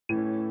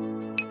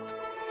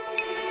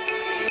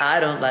I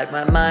don't like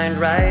my mind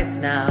right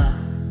now,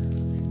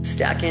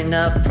 stacking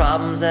up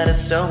problems that are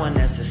so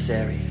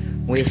unnecessary.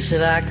 Wish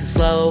that I could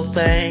slow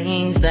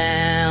things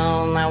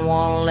down. I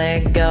wanna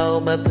let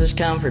go, but there's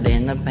comfort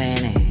in the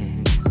panic.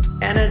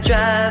 And I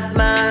drive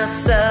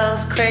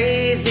myself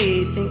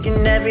crazy,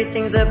 thinking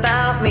everything's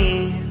about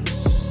me.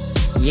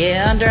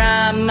 Yeah, I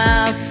drive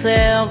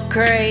myself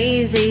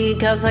crazy,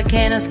 'cause I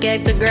can't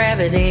escape the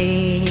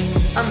gravity.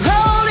 I'm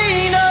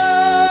holding on.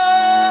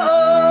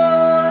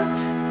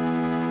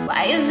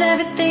 Why is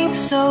everything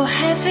so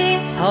heavy?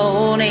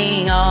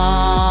 Holding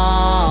on,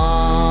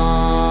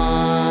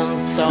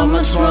 so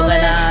much more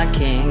than I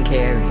can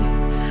carry.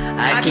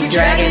 I keep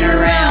dragging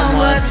around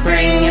what's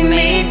bringing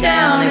me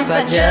down. If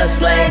I just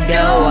let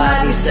go,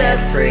 I'd be set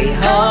free.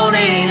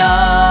 Holding on.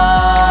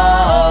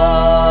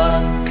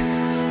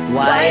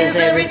 Why is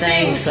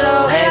everything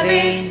so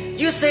heavy?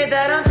 You say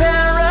that I'm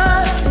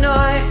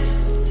paranoid,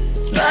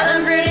 but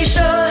I'm pretty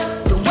sure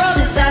the world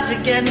is out to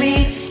get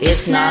me.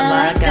 It's not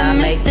like I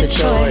make the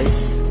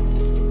choice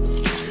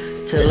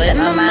to let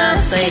my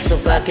mind stay so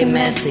fucking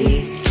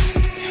messy.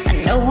 I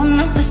know I'm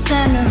not the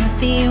center of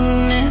the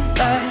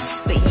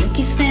universe, but you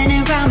keep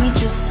spinning around me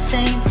just the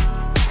same.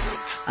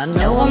 I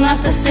know I'm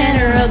not the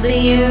center of the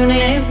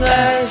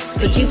universe,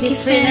 but you keep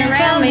spinning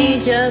around me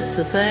just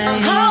the same.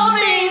 I'm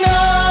holding on.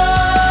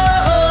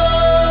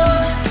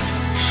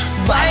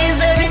 Why is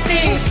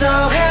everything so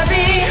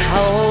heavy?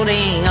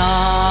 Holding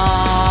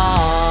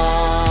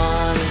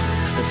on,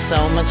 there's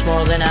so much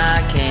more than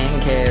I can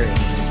carry.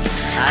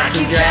 I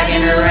keep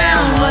dragging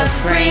around what's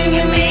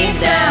bringing me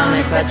down.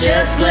 If I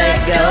just let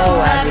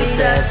go, I'd be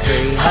set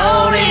free.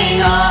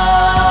 Holding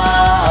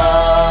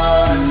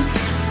on.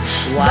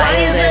 Why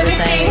is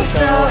everything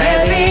so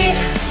heavy?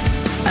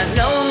 I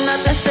know I'm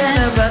not the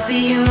center of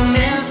the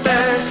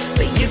universe,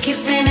 but you keep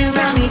spinning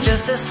around me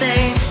just the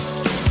same.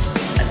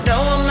 I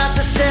know I'm not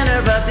the center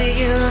of the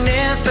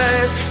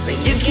universe, but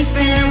you keep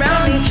spinning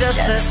around me just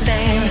the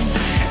same.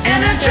 And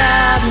I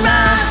drive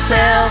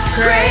myself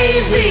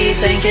crazy,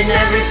 thinking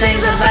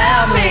everything's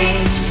about me.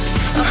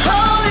 I'm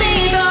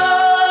holding on.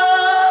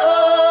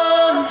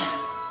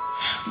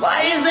 Why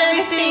is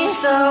everything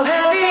so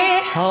heavy?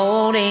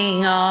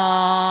 Holding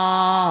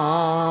on,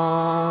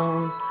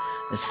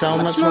 there's so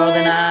much more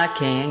than I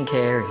can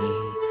carry.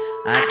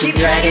 I keep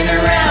dragging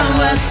around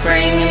what's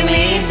bringing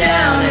me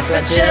down. If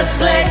I just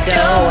let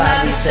go,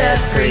 I'd be set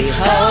free.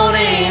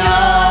 Holding on.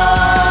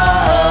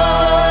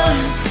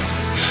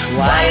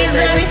 Why is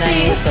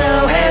everything so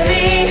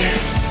heavy?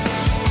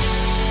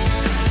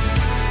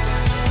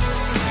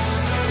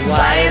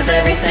 Why is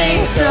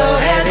everything so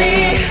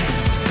heavy?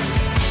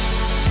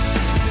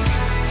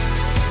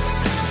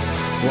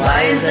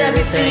 Why is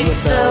everything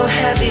so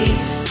heavy?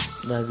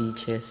 Love you,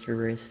 Chester.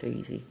 Rest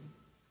easy.